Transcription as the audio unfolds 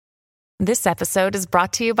This episode is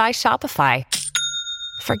brought to you by Shopify.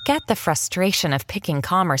 Forget the frustration of picking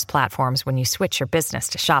commerce platforms when you switch your business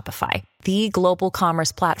to Shopify, the global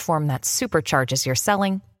commerce platform that supercharges your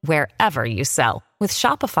selling wherever you sell. With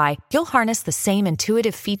Shopify, you'll harness the same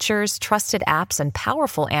intuitive features, trusted apps, and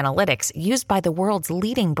powerful analytics used by the world's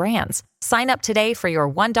leading brands. Sign up today for your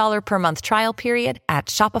 $1 per month trial period at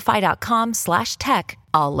shopify.com/tech,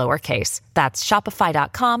 all lowercase. That's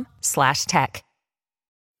shopify.com/tech.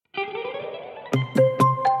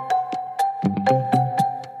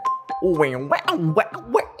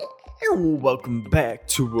 Welcome back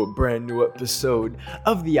to a brand new episode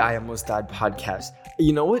of the I Almost Died podcast.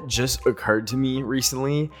 You know what just occurred to me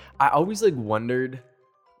recently? I always wondered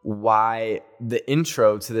why the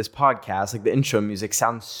intro to this podcast, the intro music,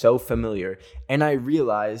 sounds so familiar. And I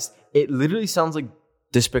realized it literally sounds like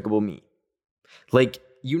Despicable Me. Kind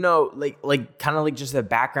of just the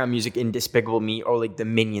background music in Despicable Me or the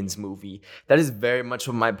Minions movie. That is very much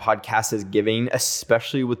what my podcast is giving,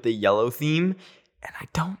 especially with the yellow theme. And I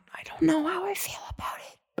don't know how I feel about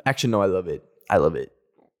it. Actually, no, I love it.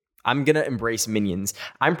 I'm going to embrace Minions.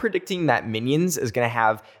 I'm predicting that Minions is going to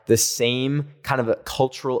have the same kind of a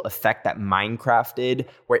cultural effect that Minecraft did,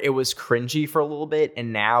 where it was cringy for a little bit,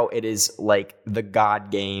 and now it is the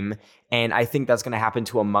God game. And I think that's going to happen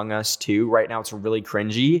to Among Us too. Right now it's really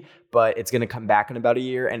cringy, but it's going to come back in about a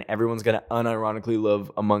year, and everyone's going to unironically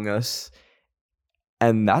love Among Us.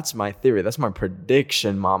 And that's my theory. That's my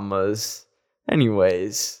prediction, mamas.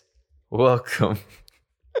 Anyways, welcome.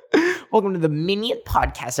 Welcome to the Minion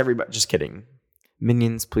podcast, everybody. Just kidding.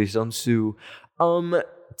 Minions, please don't sue.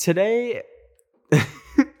 Today's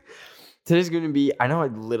going to be, I know I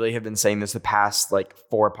literally have been saying this the past 4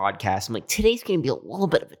 podcasts. I'm today's going to be a little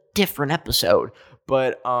bit of a different episode.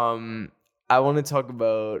 But I want to talk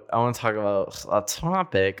about a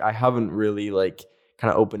topic I haven't really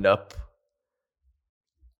kind of opened up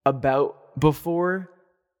about before.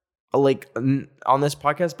 On this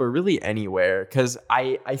podcast, but really anywhere, because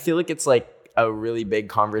I feel it's a really big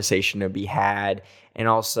conversation to be had, and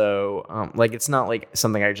also it's not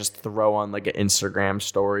something I just throw on an Instagram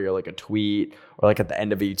story or a tweet or at the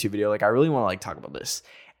end of a YouTube video. I really want to talk about this,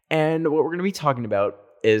 and what we're going to be talking about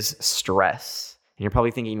is stress. And you're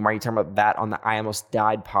probably thinking, why are you talking about that on the I Almost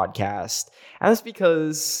Died podcast? And that's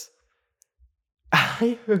because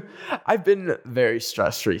I've been very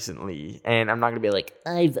stressed recently, and I'm not going to be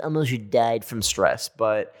I've almost died from stress,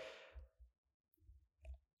 but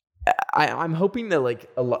I'm hoping that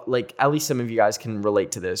at least some of you guys can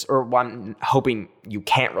relate to this, or I'm hoping you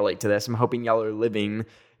can't relate to this. I'm hoping y'all are living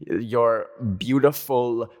your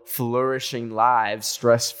beautiful, flourishing lives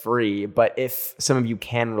stress-free, but if some of you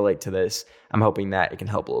can relate to this, I'm hoping that it can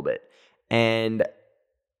help a little bit. And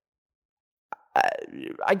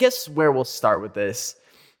I guess where we'll start with this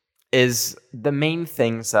is the main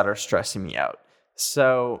things that are stressing me out.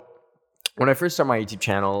 So when I first started my YouTube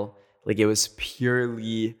channel, it was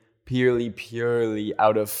purely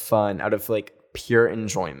out of fun, out of pure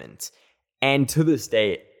enjoyment. And to this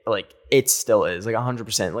day, it still is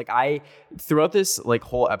 100%. Throughout this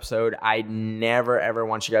whole episode, I never ever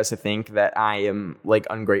want you guys to think that I am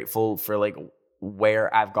ungrateful for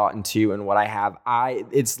where I've gotten to and what I have.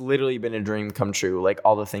 It's literally been a dream come true.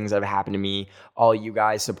 All the things that have happened to me, all you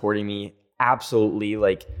guys supporting me, absolutely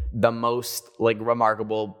the most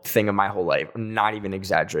remarkable thing of my whole life. I'm not even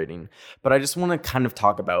exaggerating. But I just want to kind of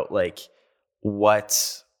talk about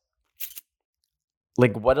what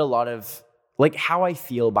a lot of how I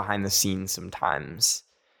feel behind the scenes sometimes,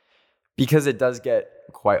 because it does get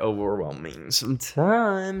quite overwhelming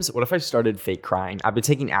sometimes. What if I started fake crying? I've been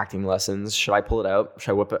taking acting lessons. Should I pull it out?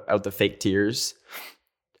 Should I whip out the fake tears?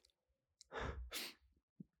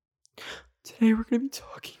 Today we're going to be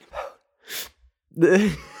talking about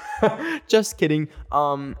just kidding.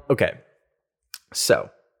 Okay. So,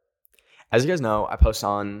 as you guys know, I post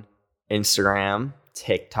on Instagram,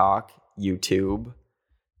 TikTok, YouTube,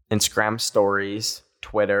 Instagram stories,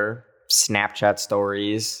 Twitter, Snapchat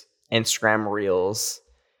stories, Instagram Reels,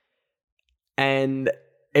 and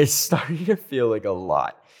it's starting to feel like a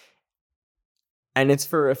lot. And it's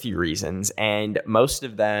for a few reasons, and most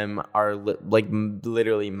of them are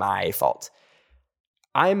literally my fault.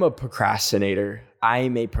 I'm a procrastinator.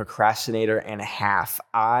 I'm a procrastinator and a half.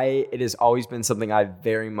 It has always been something I've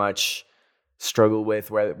very much struggled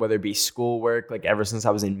with, whether it be schoolwork, ever since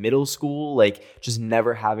I was in middle school, just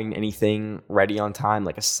never having anything ready on time,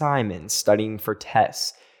 assignments, studying for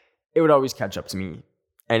tests. It would always catch up to me.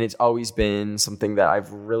 And it's always been something that I've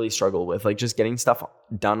really struggled with, just getting stuff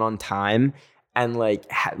done on time and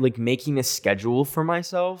making a schedule for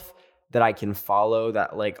myself that I can follow,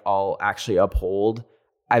 that I'll actually uphold.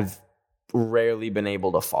 I've rarely been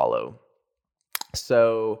able to follow.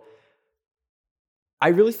 So I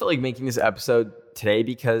really felt like making this episode today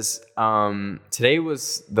because today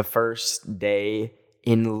was the first day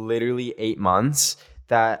in literally 8 months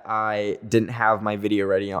that I didn't have my video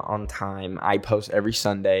ready on time. I post every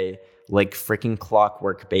Sunday, like freaking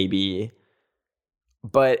clockwork, baby.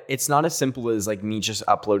 But it's not as simple as like me just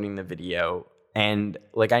uploading the video. And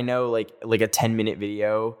like I know like a 10-minute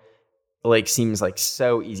video like seems like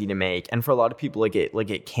so easy to make, and for a lot of people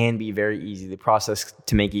it can be very easy. The process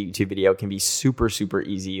to make a YouTube video can be super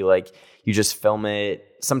easy. Like you just film it.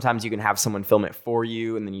 Sometimes you can have someone film it for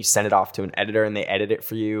you and then you send it off to an editor and they edit it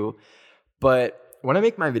for you. But when I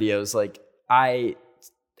make my videos, like I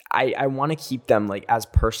want to keep them like as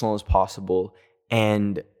personal as possible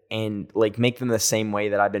and like make them the same way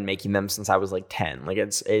that I've been making them since I was like 10. Like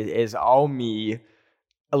it is all me.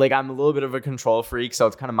 Like I'm a little bit of a control freak, so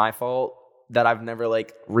it's kind of my fault that I've never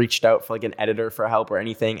like reached out for like an editor for help or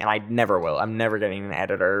anything, and I never will. I'm never getting an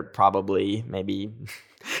editor. Probably, maybe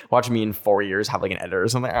watch me in 4 years have like an editor or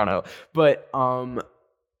something. I don't know, but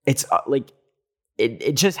it's like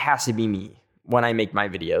it just has to be me when I make my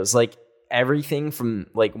videos. Like everything from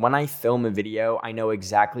like when I film a video, I know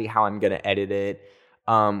exactly how I'm gonna edit it.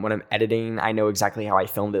 When I'm editing, I know exactly how I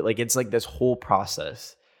filmed it. Like it's like this whole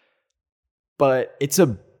process. But it's a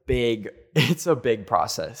big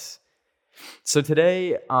process. So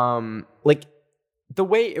today, like the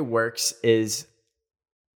way it works is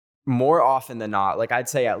more often than not, like I'd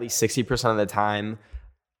say at least 60% of the time,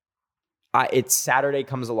 it's Saturday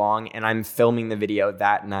comes along and I'm filming the video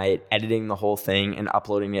that night, editing the whole thing and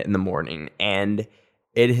uploading it in the morning. And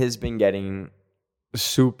it has been getting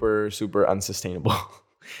super unsustainable.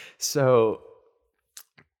 So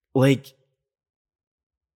like,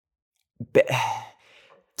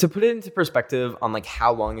 to put it into perspective on like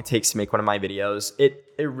how long it takes to make one of my videos, it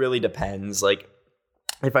really depends. Like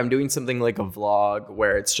if I'm doing something like a vlog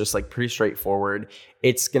where it's just like pretty straightforward,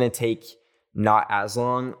 it's gonna take not as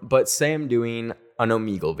long. But say I'm doing an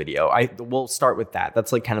Omegle video, we'll start with that.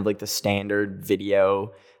 That's like kind of like the standard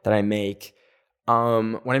video that I make.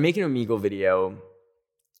 When I make an Omegle video,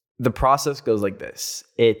 the process goes like this.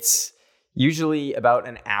 It's usually about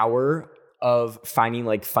an hour of finding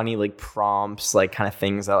like funny like prompts, like kind of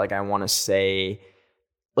things that like I want to say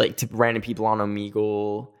like to random people on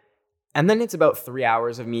Omegle. And then it's about 3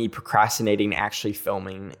 hours of me procrastinating actually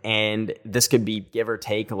filming. And this could be give or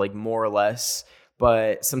take like more or less,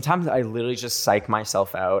 but sometimes I literally just psych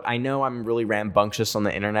myself out. I know I'm really rambunctious on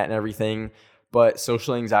the internet and everything, but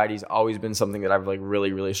social anxiety has always been something that I've like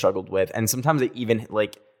really struggled with. And sometimes it even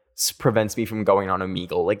like prevents me from going on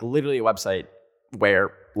Omegle, like literally a website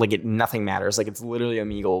where like nothing matters. Like it's literally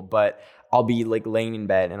Omegle, but I'll be like laying in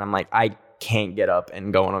bed and I'm like, I can't get up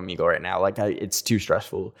and go on Omegle right now. Like it's too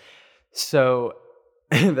stressful. So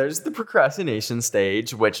there's the procrastination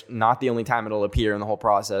stage, which not the only time it'll appear in the whole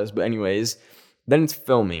process. But anyways, then it's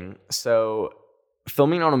filming. So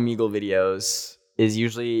filming on Omegle videos is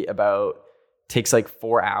usually takes like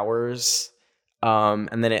 4 hours.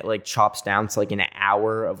 And then it like chops down to like an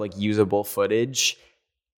hour of like usable footage.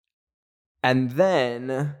 And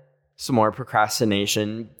then some more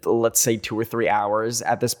procrastination, let's say 2 or 3 hours.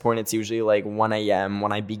 At this point, it's usually like 1 a.m.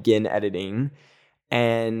 when I begin editing.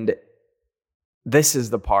 And this is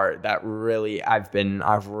the part that really I've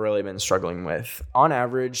really been struggling with. On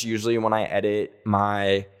average, usually when I edit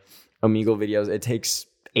my Omegle videos, it takes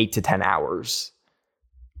 8 to 10 hours,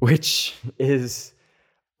 which is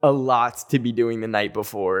a lot to be doing the night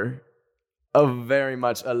before. Very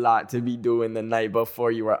much a lot to be doing the night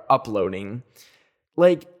before you are uploading.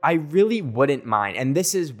 Like, I really wouldn't mind. And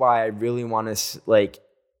this is why I really want to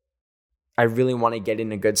get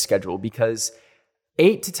in a good schedule, because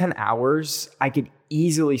 8 to 10 hours, I could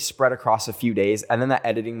easily spread across a few days, and then the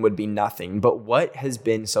editing would be nothing. But what has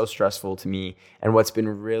been so stressful to me and what's been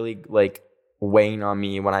really like weighing on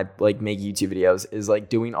me when I like make YouTube videos is like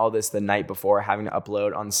doing all this the night before, having to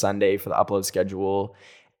upload on Sunday for the upload schedule.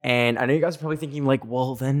 And I know you guys are probably thinking like,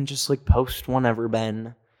 well, then just like post whenever,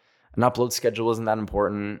 Ben. An upload schedule isn't that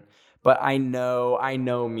important. But I know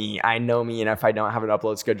me. And if I don't have an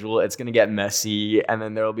upload schedule, it's going to get messy. And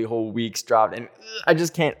then there'll be whole weeks dropped. And I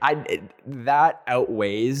just can't. That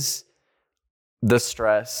outweighs the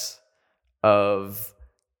stress of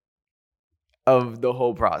the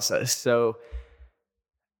whole process. So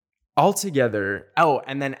altogether,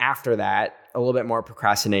 and then after that, a little bit more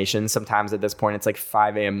procrastination. Sometimes at this point, it's like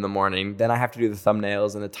 5 a.m. in the morning. Then I have to do the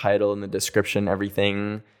thumbnails and the title and the description,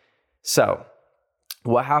 everything. So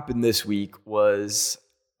what happened this week was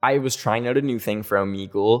I was trying out a new thing for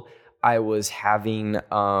Omegle. I was having,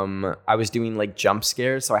 I was doing like jump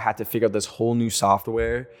scares. So I had to figure out this whole new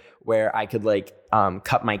software where I could like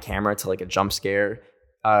cut my camera to like a jump scare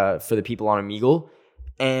for the people on Omegle.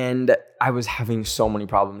 And I was having so many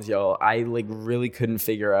problems, yo. I like really couldn't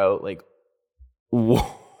figure out like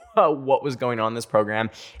what was going on in this program.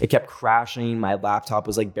 It kept crashing. My laptop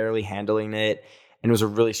was like barely handling it. And it was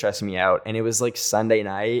really stressing me out. And it was like Sunday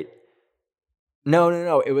night.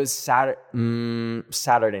 No. It was Saturday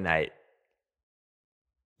night.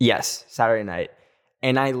 Yes, Saturday night.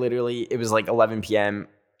 And I literally, it was like 11 p.m.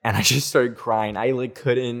 and I just started crying. I like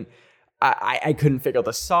couldn't figure out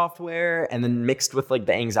the software, and then mixed with like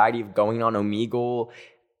the anxiety of going on Omegle.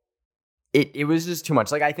 It was just too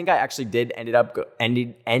much. Like I think I actually did ending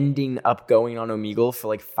up going on Omegle for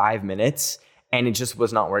like 5 minutes. And it just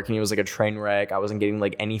was not working. It was like a train wreck. I wasn't getting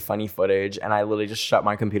like any funny footage. And I literally just shut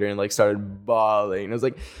my computer and like started bawling. I was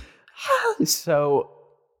like, So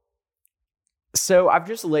I've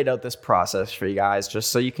just laid out this process for you guys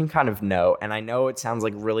just so you can kind of know. And I know it sounds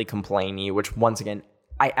like really complainy, which once again,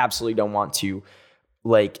 I absolutely don't want to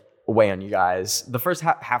like weigh on you guys. The first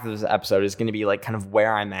half of this episode is going to be like kind of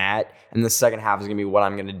where I'm at. And the second half is going to be what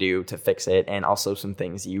I'm going to do to fix it. And also some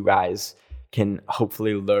things you guys can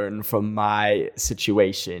hopefully learn from my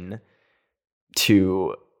situation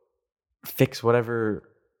to fix whatever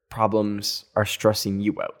problems are stressing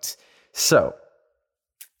you out. So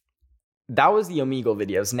that was the Omegle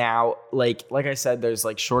videos. Now, like I said, there's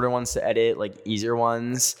like shorter ones to edit, like easier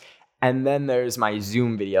ones. And then there's my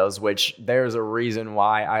Zoom videos, which there's a reason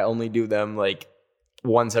why I only do them like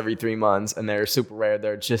once every 3 months. And they're super rare.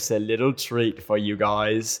 They're just a little treat for you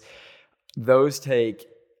guys. Those take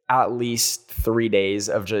at least 3 days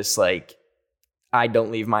of just like, I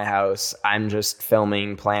don't leave my house. I'm just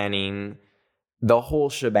filming, planning, the whole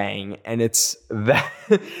shebang. And it's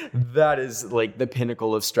that is like the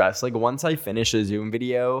pinnacle of stress. Like once I finish a Zoom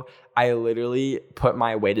video, I literally put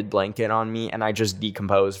my weighted blanket on me and I just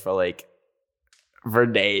decompose for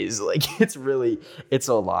days. Like it's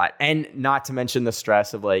a lot. And not to mention the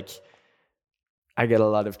stress of like, I get a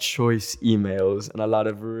lot of choice emails and a lot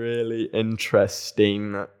of really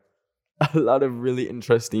interesting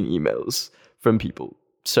emails from people.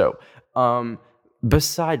 So,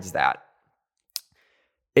 besides that,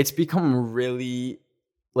 it's become really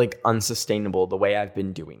like unsustainable the way I've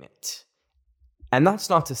been doing it. And that's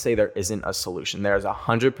not to say there isn't a solution. There's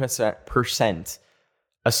 100%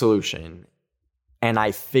 a solution. And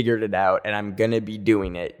I figured it out and I'm going to be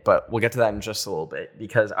doing it. But we'll get to that in just a little bit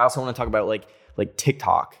because I also want to talk about like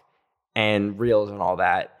TikTok and Reels and all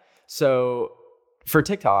that. So for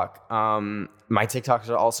TikTok, my TikToks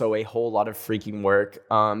are also a whole lot of freaking work.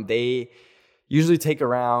 They usually take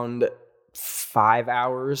around 5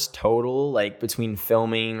 hours total, like between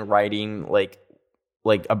filming, writing, like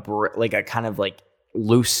a kind of like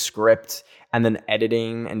loose script, and then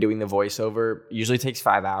editing and doing the voiceover. Usually takes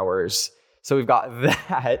 5 hours. So we've got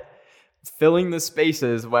that, filling the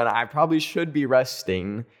spaces when I probably should be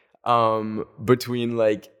resting, between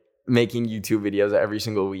like making YouTube videos every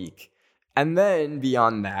single week. And then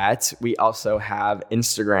beyond that, we also have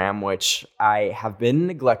Instagram, which I have been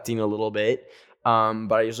neglecting a little bit.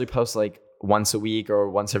 But I usually post like once a week or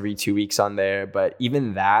once every 2 weeks on there. But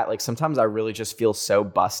even that, like sometimes I really just feel so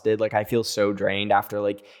busted. Like I feel so drained after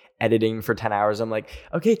like editing for 10 hours. I'm like,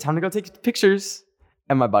 okay, time to go take pictures.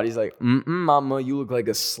 And my body's like, mama, you look like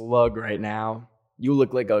a slug right now. You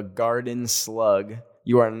look like a garden slug.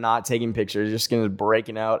 You are not taking pictures. Your skin is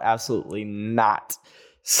breaking out. Absolutely not.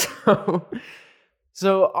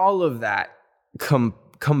 So all of that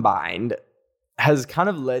combined has kind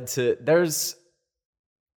of led to there's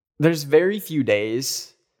very few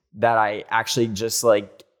days that I actually just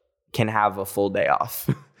like can have a full day off.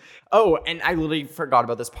 Oh, and I literally forgot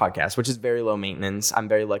about this podcast, which is very low maintenance. I'm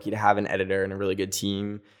very lucky to have an editor and a really good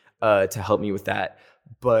team to help me with that.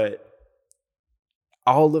 But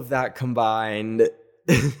all of that combined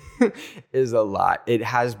is a lot. It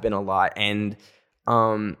has been a lot. And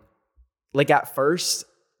like at first,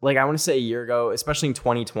 like I want to say a year ago, especially in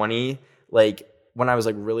 2020, like when I was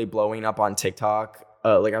like really blowing up on TikTok,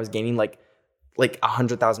 like I was gaining like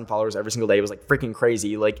 100,000 followers every single day. It was like freaking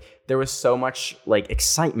crazy. Like there was so much like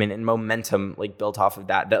excitement and momentum like built off of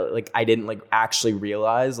that like I didn't like actually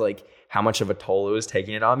realize like how much of a toll it was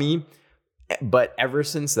taking it on me. But ever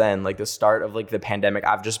since then, like the start of like the pandemic,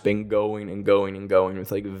 I've just been going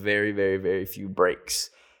with like very, very, very few breaks.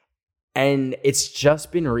 And it's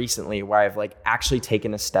just been recently where I've like actually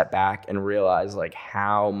taken a step back and realized like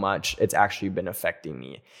how much it's actually been affecting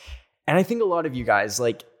me. And I think a lot of you guys,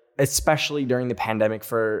 like, especially during the pandemic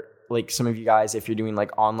for like some of you guys, if you're doing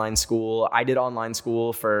like online school, I did online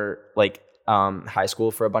school for like high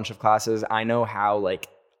school for a bunch of classes. I know how like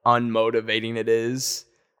unmotivating it is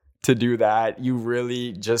to do that. You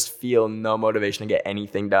really just feel no motivation to get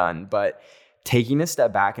anything done. But taking a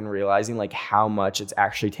step back and realizing like how much it's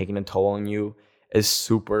actually taking a toll on you is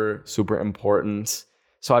super, super important.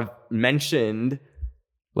 So I've mentioned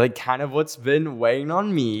like kind of what's been weighing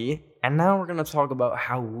on me. And now we're going to talk about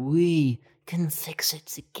how we can fix it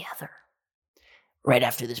together right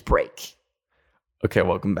after this break. Okay,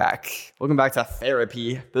 welcome back. Welcome back to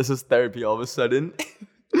therapy. This is therapy all of a sudden.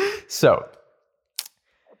 So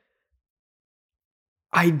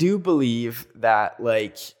I do believe that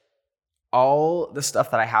like all the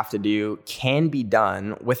stuff that I have to do can be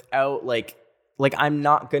done without like I'm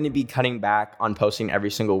not going to be cutting back on posting every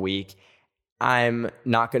single week. I'm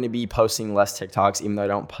not going to be posting less TikToks, even though I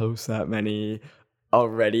don't post that many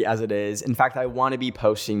already as it is. In fact, I want to be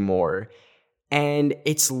posting more. And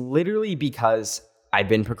it's literally because I've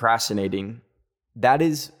been procrastinating. That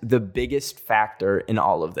is the biggest factor in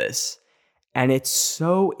all of this. And it's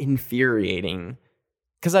so infuriating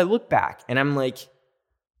because I look back and I'm like,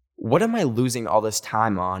 what am I losing all this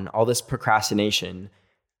time on, all this procrastination?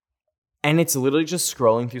 And it's literally just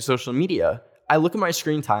scrolling through social media. I look at my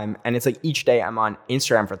screen time and it's like each day I'm on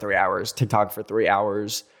Instagram for 3 hours, TikTok for 3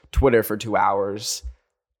 hours, Twitter for 2 hours.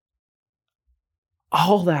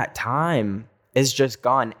 All that time is just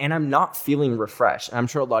gone and I'm not feeling refreshed. And I'm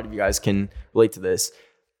sure a lot of you guys can relate to this.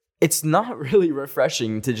 It's not really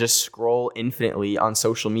refreshing to just scroll infinitely on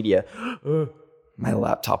social media. My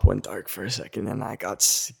laptop went dark for a second and I got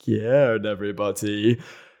scared, everybody.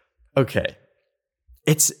 Okay.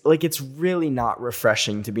 It's really not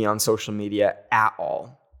refreshing to be on social media at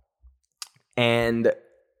all. And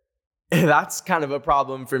that's kind of a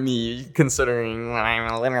problem for me, considering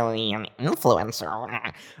I'm literally an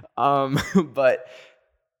influencer. But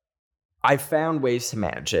I found ways to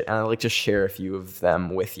manage it, and I'd like to share a few of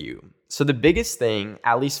them with you. So the biggest thing,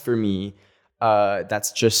 at least for me,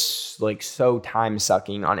 that's just like so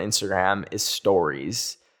time-sucking on Instagram is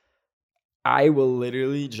stories. I will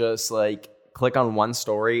literally just like click on one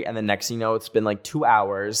story, and the next thing you know, it's been like 2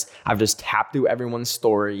 hours. I've just tapped through everyone's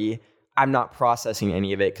story. I'm not processing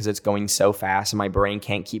any of it because it's going so fast and my brain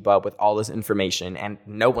can't keep up with all this information, and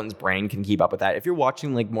no one's brain can keep up with that. If you're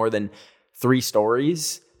watching like more than 3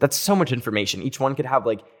 stories, that's so much information. Each one could have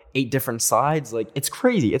like 8 different sides. Like it's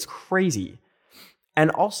crazy. It's crazy.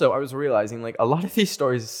 And also I was realizing like a lot of these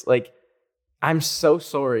stories, like I'm so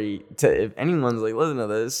sorry to if anyone's like listening to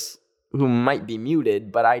this who might be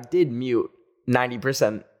muted, but I did mute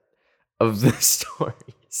 90% of the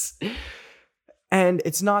stories. And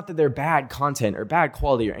it's not that they're bad content or bad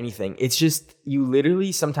quality or anything. It's just you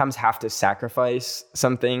literally sometimes have to sacrifice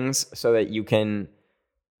some things so that you can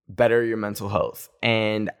better your mental health.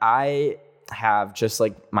 And I have just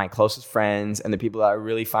like my closest friends and the people that I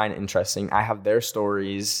really find interesting, I have their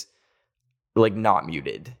stories like not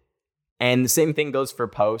muted. And the same thing goes for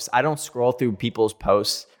posts. I don't scroll through people's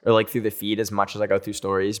posts or like through the feed as much as I go through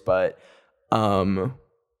stories, but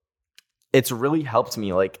it's really helped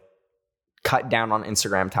me like cut down on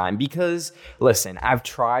Instagram time because listen, I've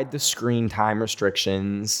tried the screen time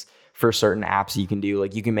restrictions for certain apps you can do.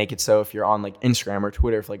 Like you can make it so if you're on like Instagram or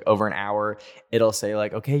Twitter for like over an hour, it'll say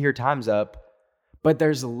like, okay, your time's up. But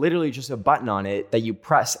there's literally just a button on it that you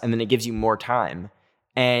press and then it gives you more time.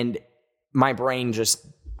 And my brain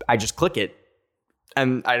I just click it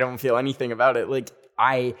and I don't feel anything about it. Like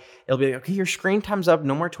it'll be like, okay, your screen time's up.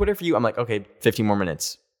 No more Twitter for you. I'm like, okay, 15 more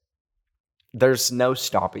minutes. There's no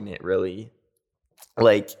stopping it really.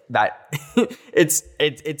 Like that, it's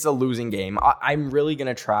a losing game. I'm really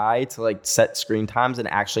going to try to like set screen times and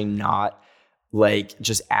actually not like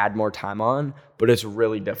just add more time on, but it's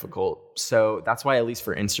really difficult. So that's why, at least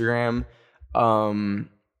for Instagram,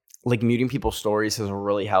 like muting people's stories has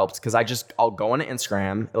really helped because I'll go on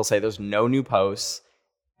Instagram. It'll say there's no new posts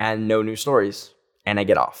and no new stories and I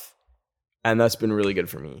get off. And that's been really good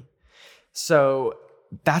for me. So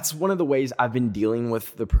that's one of the ways I've been dealing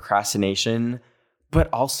with the procrastination. But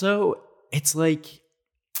also, it's like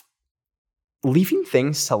leaving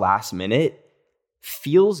things to last minute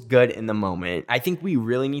feels good in the moment. I think we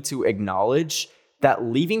really need to acknowledge that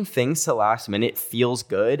leaving things to last minute feels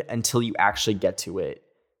good until you actually get to it.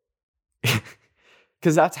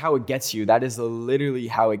 Because that's how it gets you. That is literally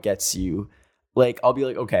how it gets you. Like, I'll be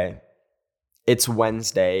like, okay, it's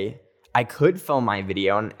Wednesday. I could film my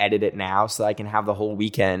video and edit it now so that I can have the whole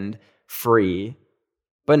weekend free.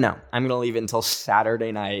 But no, I'm going to leave it until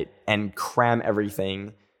Saturday night and cram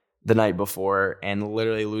everything the night before and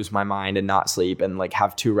literally lose my mind and not sleep and like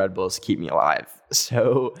have 2 Red Bulls to keep me alive.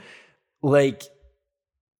 So like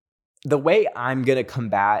the way I'm going to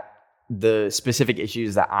combat the specific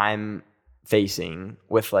issues that I'm facing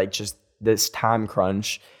with like just this time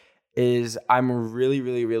crunch is I'm really,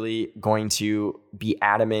 really, really going to be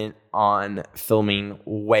adamant on filming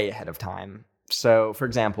way ahead of time. So for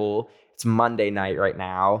example, it's Monday night right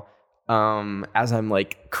now. As I'm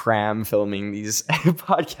like cram filming these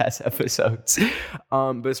podcast episodes.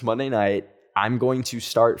 But it's Monday night. I'm going to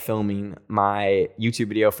start filming my YouTube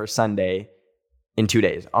video for Sunday in 2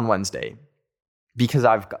 days on Wednesday because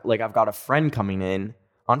I've got a friend coming in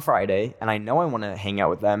on Friday and I know I want to hang out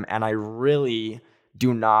with them. And I really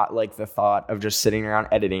do not like the thought of just sitting around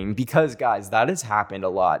editing because guys, that has happened a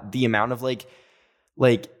lot. The amount of like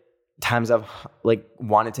times I've like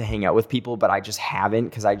wanted to hang out with people, but I just haven't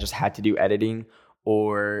because I just had to do editing.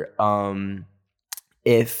 Or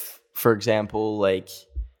if, for example, like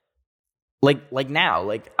now,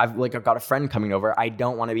 like I've got a friend coming over. I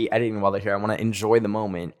don't want to be editing while they're here. I want to enjoy the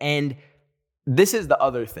moment. And this is the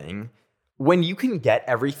other thing. When you can get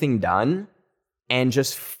everything done and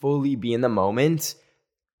just fully be in the moment,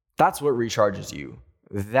 that's what recharges you.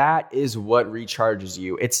 That is what recharges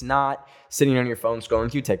you. It's not sitting on your phone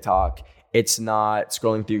scrolling through TikTok. It's not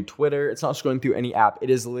scrolling through Twitter. It's not scrolling through any app. It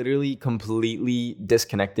is literally completely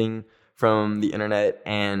disconnecting from the internet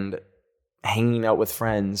and hanging out with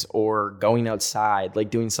friends or going outside, like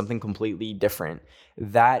doing something completely different.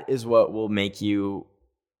 That is what will make you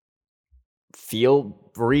feel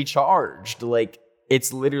recharged. Like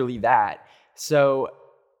it's literally that. So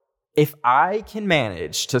if I can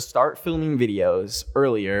manage to start filming videos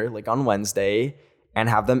earlier, like on Wednesday, and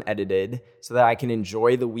have them edited so that I can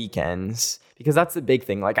enjoy the weekends, because that's the big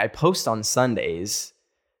thing. Like I post on Sundays,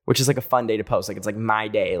 which is like a fun day to post. Like it's like my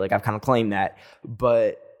day. Like I've kind of claimed that.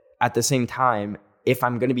 But at the same time, if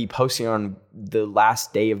I'm going to be posting on the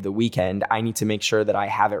last day of the weekend, I need to make sure that I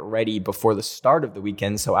have it ready before the start of the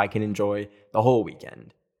weekend so I can enjoy the whole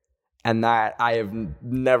weekend. And that I have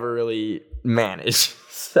never really managed.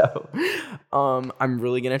 So I'm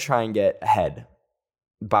really going to try and get ahead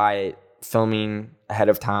by filming ahead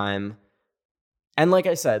of time. And like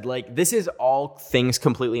I said, like this is all things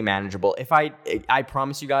completely manageable. If I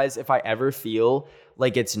promise you guys, if I ever feel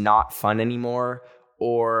like it's not fun anymore,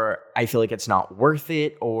 or I feel like it's not worth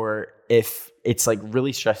it, or if it's like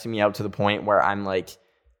really stressing me out to the point where I'm like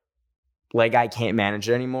I can't manage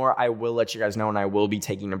it anymore, I will let you guys know and I will be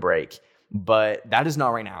taking a break. But that is not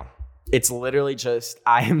right now. It's literally just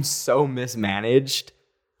I am so mismanaged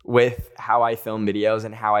with how I film videos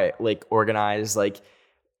and how I like organize like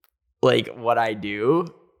what I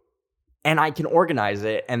do. And I can organize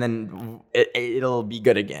it and then it'll be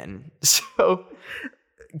good again. So,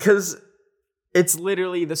 because it's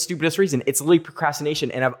literally the stupidest reason. It's literally procrastination.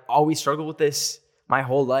 And I've always struggled with this my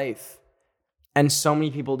whole life. And so many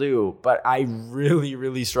people do. But I really,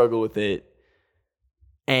 really struggle with it.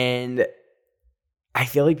 And I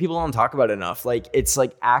feel like people don't talk about it enough. Like, it's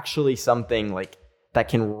like actually something like that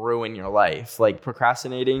can ruin your life. Like,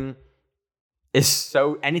 procrastinating is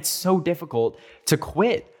it's so difficult to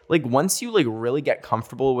quit. Like, once you like really get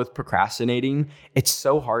comfortable with procrastinating, it's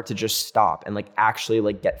so hard to just stop and like actually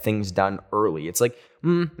like get things done early. It's like,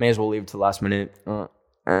 may as well leave it to the last minute.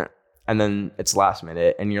 And then it's last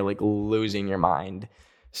minute and you're like losing your mind.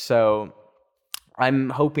 So I'm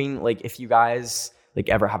hoping like if you guys like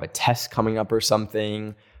ever have a test coming up or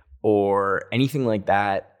something or anything like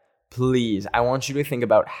that, please, I want you to think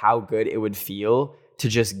about how good it would feel to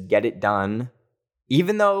just get it done.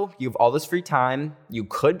 Even though you have all this free time, you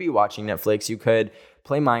could be watching Netflix, you could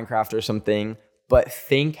play Minecraft or something, but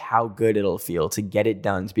think how good it'll feel to get it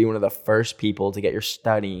done, to be one of the first people to get your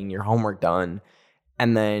studying, your homework done,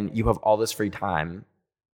 and then you have all this free time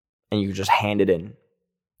and you just hand it in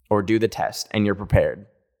or do the test and you're prepared.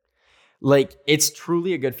 Like, it's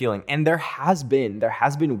truly a good feeling. And there has been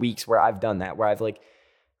weeks where I've done that, where I've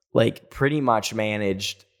like pretty much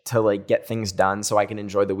managed to like get things done so I can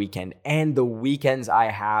enjoy the weekend. And the weekends I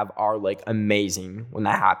have are like amazing when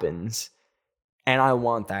that happens. And I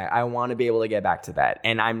want that. I want to be able to get back to that.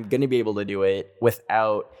 And I'm going to be able to do it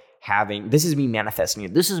without this is me manifesting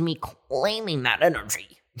it. This is me claiming that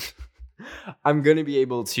energy. I'm going to be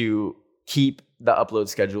able to keep the upload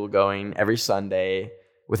schedule going every Sunday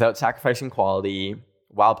without sacrificing quality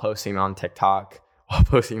while posting on TikTok, while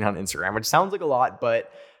posting on Instagram, which sounds like a lot,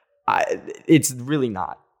 but it's really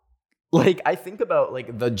not. Like, I think about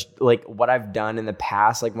like what I've done in the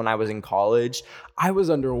past, like when I was in college, I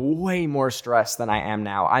was under way more stress than I am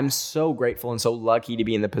now. I'm so grateful and so lucky to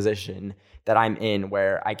be in the position that I'm in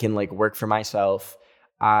where I can like work for myself.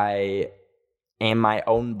 I am my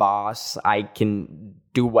own boss. I can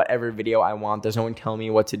do whatever video I want. There's no one telling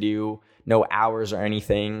me what to do, no hours or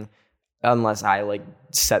anything, unless I like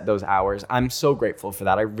set those hours. I'm so grateful for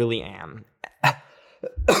that. I really am.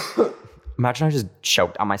 Imagine I just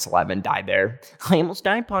choked on my saliva and died there. I almost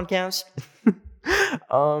died, podcast.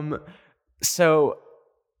 So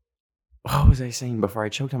what was I saying before I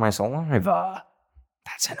choked on my saliva?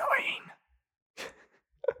 That's annoying.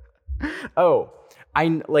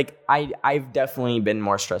 I've definitely been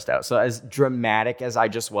more stressed out. So as dramatic as I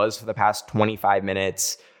just was for the past 25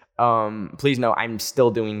 minutes, please know I'm still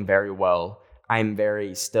doing very well. I'm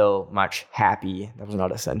very still much happy. That was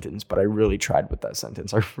not a sentence, but I really tried with that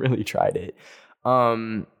sentence. I really tried it.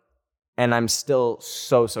 And I'm still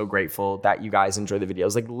so grateful that you guys enjoy the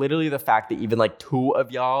videos. Like literally the fact that even like 2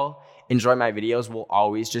 of y'all enjoy my videos will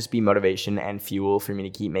always just be motivation and fuel for me to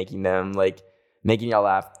keep making them. Like making y'all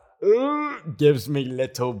laugh gives me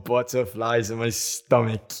little butterflies in my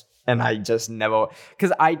stomach. And I just never,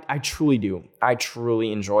 because I truly do. I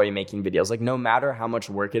truly enjoy making videos. Like no matter how much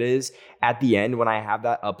work it is, at the end when I have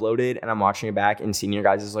that uploaded and I'm watching it back and seeing your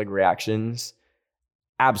guys' like reactions,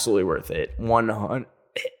 absolutely worth it.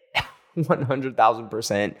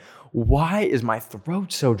 100,000%. Why is my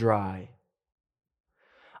throat so dry?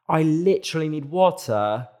 I literally need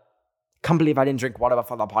water. Can't believe I didn't drink water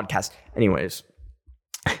before the podcast. Anyways,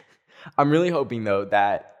 I'm really hoping though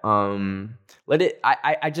that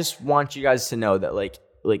I just want you guys to know that like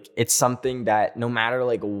it's something that no matter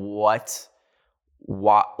like what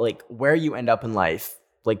like where you end up in life,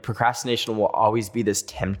 like procrastination will always be this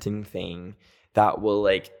tempting thing that will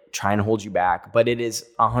like try and hold you back, but it is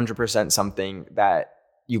 100% something that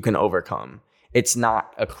you can overcome. It's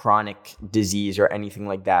not a chronic disease or anything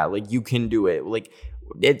like that. Like you can do it. Like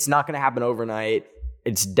it's not going to happen overnight.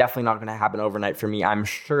 It's definitely not going to happen overnight for me. I'm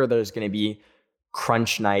sure there's going to be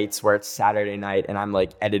crunch nights where it's Saturday night and I'm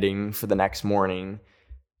like editing for the next morning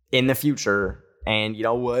in the future. And you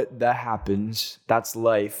know what? That happens. That's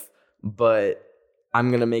life. But I'm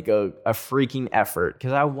going to make a freaking effort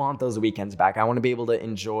because I want those weekends back. I want to be able to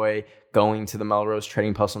enjoy going to the Melrose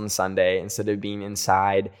Trading Post on Sunday instead of being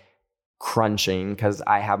inside crunching because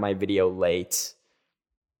I have my video late.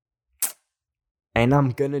 And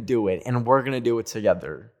I'm going to do it. And we're going to do it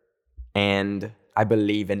together. And I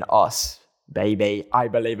believe in us, baby. I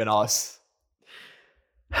believe in us.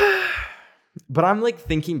 But I'm like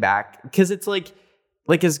thinking back because it's like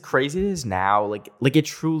as crazy as it is now, like it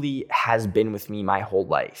truly has been with me my whole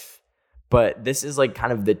life. But this is like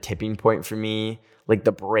kind of the tipping point for me, like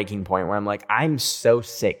the breaking point where I'm like, I'm so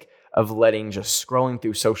sick of letting just scrolling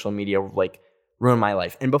through social media like ruin my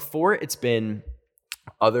life. And before it's been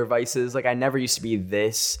other vices. Like I never used to be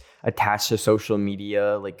this attached to social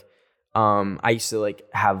media. Like I used to like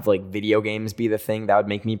have like video games be the thing that would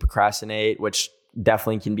make me procrastinate, which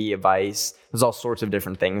definitely can be a vice. There's all sorts of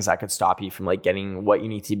different things that could stop you from like getting what you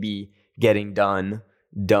need to be getting done.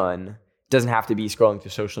 It doesn't have to be scrolling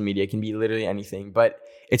through social media. It can be literally anything, but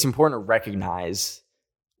it's important to recognize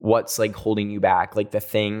what's like holding you back, like the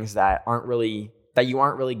things that you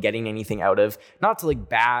aren't really getting anything out of. Not to like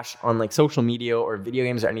bash on like social media or video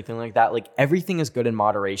games or anything like that. Like everything is good in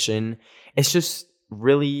moderation. It's just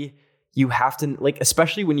really, you have to like,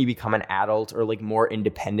 especially when you become an adult or like more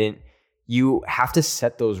independent, you have to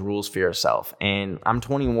set those rules for yourself. And I'm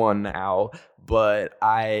 21 now, but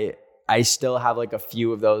I still have like a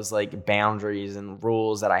few of those like boundaries and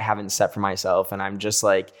rules that I haven't set for myself. And I'm just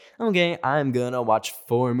like, okay, I'm gonna watch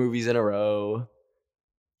 4 movies in a row.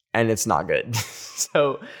 And it's not good.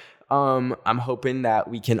 So I'm hoping that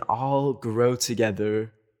we can all grow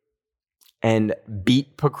together and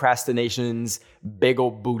beat procrastination's big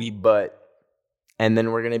old booty butt. And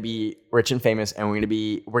then we're going to be rich and famous, and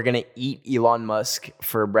we're going to eat Elon Musk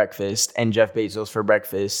for breakfast and Jeff Bezos for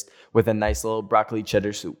breakfast with a nice little broccoli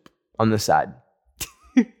cheddar soup on the side.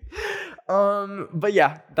 But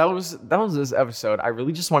yeah, that was this episode. I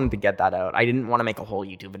really just wanted to get that out. I didn't want to make a whole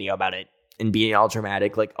YouTube video about it and being all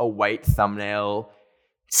dramatic, like a white thumbnail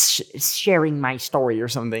sharing my story or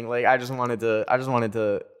something. Like I just wanted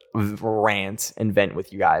to rant and vent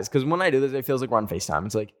with you guys, because when I do this, it feels like we're on FaceTime.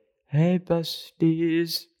 It's like, hey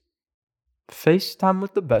besties, FaceTime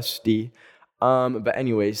with the bestie. But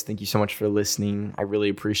anyways, thank you so much for listening. I really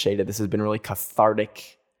appreciate it. This has been really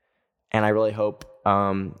cathartic, and I really hope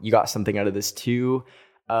you got something out of this too.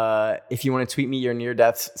 If you want to tweet me your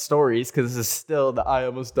near-death stories, because this is still the I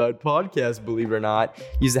Almost Died podcast, believe it or not,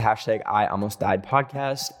 use the hashtag I Almost Died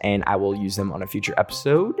podcast, and I will use them on a future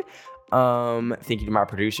episode. Thank you to my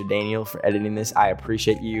producer Daniel for editing this. I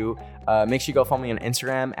appreciate you. Make sure you go follow me on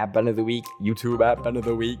Instagram at Ben of the Week, YouTube at Ben of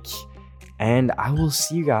the Week, And I will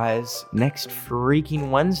see you guys next freaking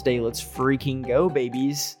Wednesday. Let's freaking go,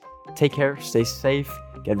 babies. Take care, stay safe,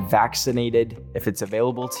 get vaccinated if it's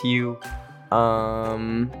available to you.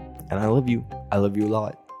 And I love you. I love you a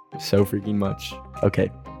lot. So freaking much. Okay.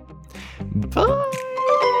 Bye.